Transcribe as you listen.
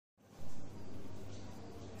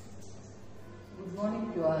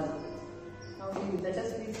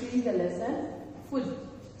see the lesson food,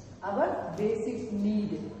 our basic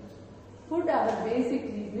need. Food, our basic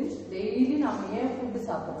need means daily நம்ம ஏன் food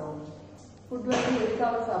சாப்பிடுறோம்? Food வந்து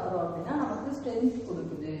எதுக்காக சாப்பிடுறோம் அப்படின்னா நமக்கு strength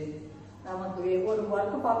கொடுக்குது. நமக்கு ஒரு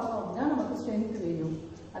work பார்க்கணும் அப்படின்னா நமக்கு strength வேணும்.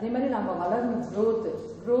 அதே மாதிரி நம்ம வளரணும்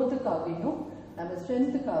growthக்காகவும் நம்ம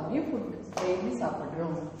strengthக்காகவும் food daily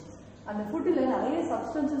சாப்பிடுறோம். அந்த ஃபுட்ல நிறைய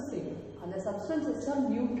substances இருக்கு. அந்த substances தான்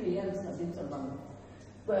nutrients அப்படின்னு சொல்றாங்க.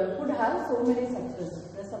 Food has so many substances.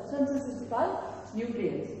 The substances is called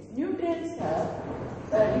nutrients. Nutrients are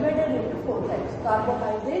divided into 4 types: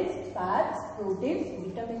 carbohydrates, fats, proteins,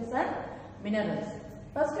 vitamins and minerals.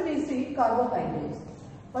 First we see carbohydrates.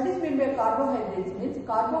 What is meant by carbohydrates? Means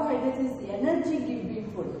carbohydrates is energy giving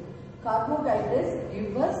food. Carbohydrates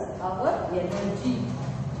give us our energy.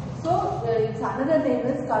 So its another name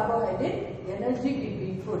is carbohydrate, energy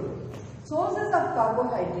giving food. Sources of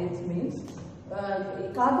carbohydrates means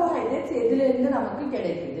carbohydrates எதில இருந்து நமக்கு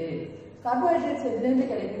கிடைக்குது? Carbohydrates எதில இருந்து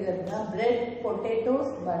கிடைக்குது அப்படினா bread, potatoes,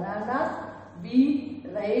 bananas, wheat,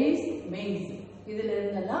 rice, maize. இதில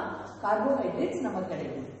இருந்தெல்லாம் carbohydrates நமக்கு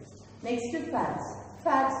கிடைக்குது. Next fats.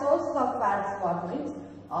 Fats, source of fats what means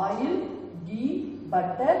oil, ghee,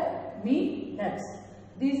 butter, meat, nuts.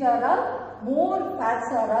 These are all more fats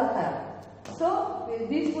are all have. So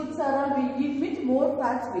these foods are all we eat means more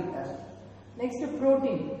fats we have. Next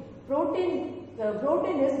protein. Protein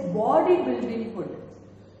is body building food.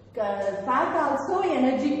 Fat also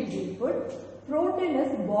energy giving food. Protein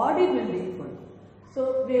is body building food. So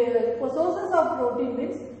for sources of protein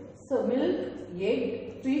means milk, egg,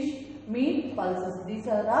 fish, meat, pulses. These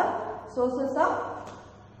are all sources of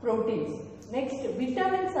proteins. Next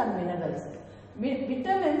vitamins and minerals.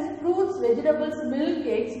 Vitamins, fruits, vegetables, milk,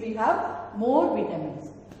 eggs, we have more vitamins.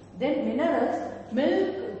 Then minerals, milk,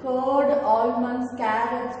 curd, almonds,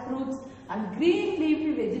 carrots, fruits and green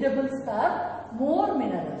leafy vegetables have more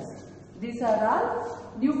minerals. These are all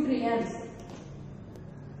nutrients.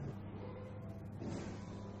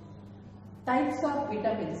 Types of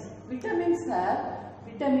vitamins. Vitamins are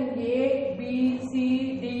vitamin A, B, C,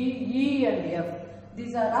 D, E and F.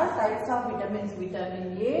 These are all types of vitamins. Vitamin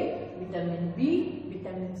A, vitamin B,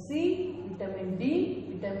 vitamin C, vitamin D,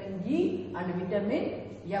 vitamin E and vitamin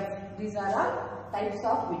F. These are all types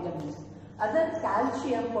of vitamins. Other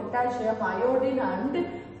calcium, potassium, iodine and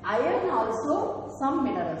iron also some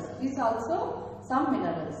minerals. These also some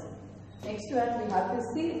minerals. Next one we have to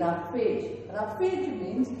see roughage. Roughage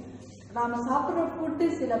means நாம சாப்பிடுற food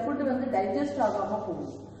சில food வந்து digest ஆகாம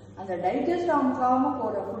போகும். அந்த digest ஆகாம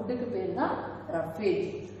போற ஃபுட்டுக்கு பேர் தான் roughage.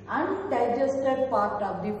 Undigested part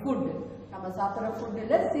of the food. நம்ம சாப்பிடுற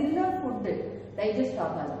ஃபுட்ல சில ஃபுட் டைஜஸ்ட்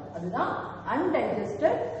ஆகாது. அதுதான்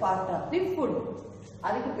undigested part of the food.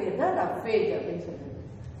 அதுக்கு பேர் தான் roughage அப்படின்னு சொல்றது.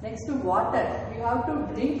 Next water. We have to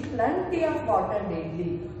drink plenty of water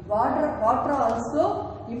daily. Water also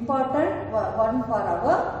important one for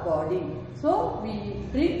our body. So we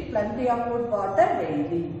drink plenty of water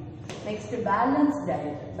daily. Next balanced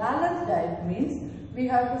diet. Balanced diet means we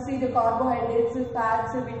have to see the carbohydrates,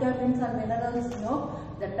 fats, vitamins and minerals,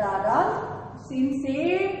 that are all in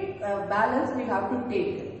same balance we have to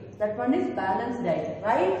take. That one is balanced diet.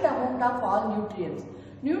 Right amount of all nutrients.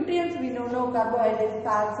 Nutrients we know carbohydrates,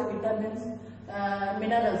 fats, vitamins,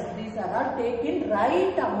 minerals. These are all taken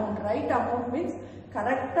right amount. Right amount means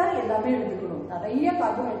கரெக்டா எல்லாமே எடுத்துக்கணும். நிறைய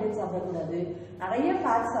carbohydrate சாப்பிடக்கூடாது, நிறைய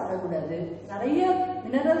fats சாப்பிடக்கூடாது, நிறைய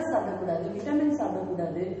minerals சாப்பிடக்கூடாது, vitamins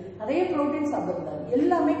சாப்பிடக்கூடாது, நிறைய புரோட்டீன் சாப்பிடக்கூடாது.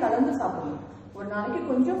 எல்லாமே கலந்து சாப்பிடணும். ஒரு நாளைக்கு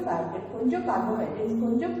கொஞ்சம் ஃபேட், கொஞ்சம் கார்போஹைட்ரேட்ஸ்,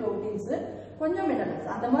 கொஞ்சம் புரோட்டீன்ஸ், கொஞ்சம் மினரல்ஸ்,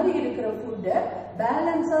 அந்த மாதிரி இருக்கிற ஃபுட்டை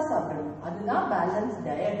பேலன்ஸா சாப்பிடணும். அதுதான் பேலன்ஸ்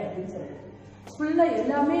டயட் அப்படின்னு சொல்றது. ஃபுல்லா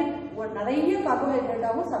எல்லாமே நிறைய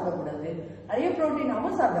கார்போஹைட்ரேட்டாவும் சாப்பிடக்கூடாது, நிறைய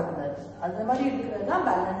புரோட்டீனாவும் சாப்பிடக்கூடாது. அந்த மாதிரி இருக்கிறது தான்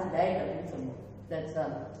பேலன்ஸ் டயட் அப்படின்னு சொல்லுவோம். That's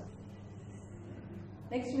all.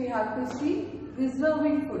 Next we have to see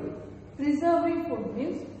preserving food. Preserving food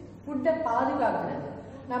means food பாதுகாக்கிறது.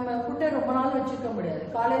 நம்ம ஃபுட்டை ரொம்ப நாள் வச்சுக்க முடியாது.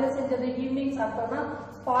 காலையில செஞ்சது ஈவினிங் சாப்பிட்டோம்னா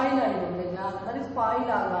ஸ்பாயில் ஆயிடும் இல்லைங்களா? அந்த மாதிரி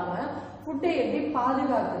ஸ்பாயில் ஆகாம ஃபுட்டை எப்படி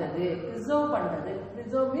பாதுகாக்கிறது, ப்ரிசர்வ் பண்றது.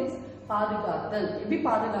 ப்ரிசர்வ் மீன்ஸ் பாதுகாத்தல். எப்படி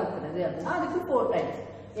பாதுகாக்கிறது அப்படின்னா அதுக்கு 4 types.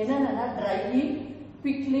 என்னென்னா drying,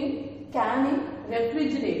 pickling, Canning,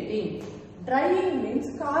 ரெஃப்ரிஜிரேட்டிங். Drying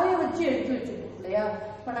means காய வச்சு எடுத்து வச்சுக்கணும் இல்லையா?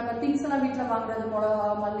 இப்போ நம்ம திங்ஸ் எல்லாம் வீட்டில் வாங்குறது மிளகா,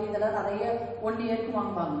 மல்லி இதெல்லாம் நிறைய 1 இயர்க்கு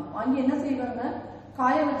வாங்குவாங்க. வாங்கி என்ன செய்வாங்க?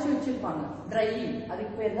 காய வச்சு வச்சிருப்பாங்க. ட்ரையிங்,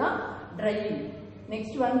 அதுக்கு பேர் தான் drying.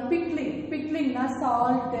 Next one pickling. பிக்லிங்னா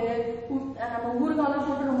salt, நம்ம ஊறுகாலாம்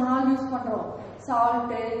போட்டு ரொம்ப நாள் யூஸ் பண்றோம்.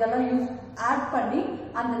 சால்ட்டு இதெல்லாம் ஆட் பண்ணி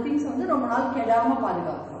அந்த திங்ஸ் வந்து ரொம்ப நாள் கெடாம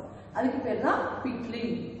பாதுகாக்கிறோம். அதுக்கு பேர் தான்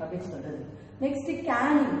பிக்லிங் அப்படின்னு சொல்றது. Next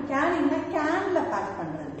Canning. கேனிங்னா கேன்ல பேக்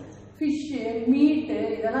பண்றது. fish, meat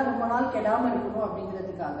இதெல்லாம் ரொம்ப நாள் கெடாம இருக்கணும்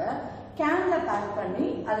அப்படிங்கிறதுக்காக கேன்ல பேக் பண்ணி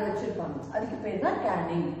அதை வச்சிருப்பாங்க. அதுக்கு பேர் தான்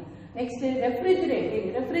கேனிங். நெக்ஸ்ட் ரெஃப்ரிஜிரேட்டிங்.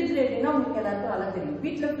 ரெஃப்ரிஜிரேட்டிங்னா உங்களுக்கு எல்லாருக்கும் நல்லா தெரியும்.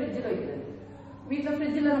 வீட்ல ஃப்ரிட்ஜில் வைக்கிறது. வீட்ல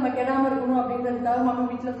ஃப்ரிட்ஜில் நம்ம கெடாம இருக்கணும் அப்படிங்கிறதுக்காக நம்ம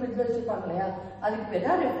வீட்ல ஃப்ரிட்ஜ் வச்சிருப்பாங்க இல்லையா, அதுக்கு பேர்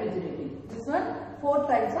தான் ரெஃப்ரிஜிரேட்டிங். This one 4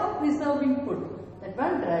 types of preserving food. That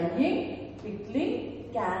one drying, pickling,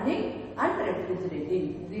 canning and refrigerating.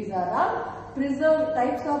 These are all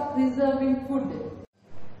types of preserving food.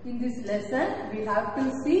 In this lesson, we have to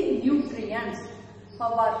see nutrients.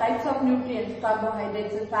 Our types of nutrients: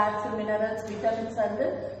 carbohydrates, fats, minerals, vitamins and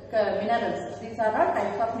minerals. These are all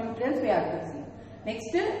types of nutrients we have to see.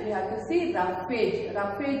 Next, we have to see roughage.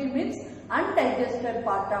 Roughage means undigested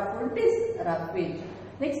part of food is roughage.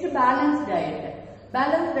 Next, balanced diet.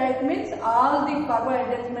 Balanced diet means all the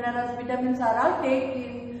carbohydrates, minerals, vitamins are all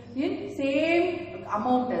taken in same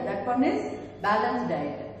amount. That one is balanced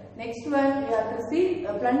diet. Next one, we have to see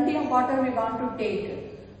plenty of water we want to take.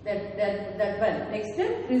 That one. Next,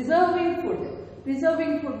 preserving food.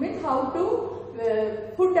 Preserving food means how to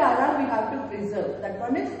food are all we have to preserve. That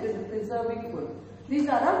one is preserving food. These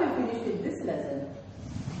are all we finished in this lesson.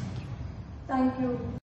 Thank you.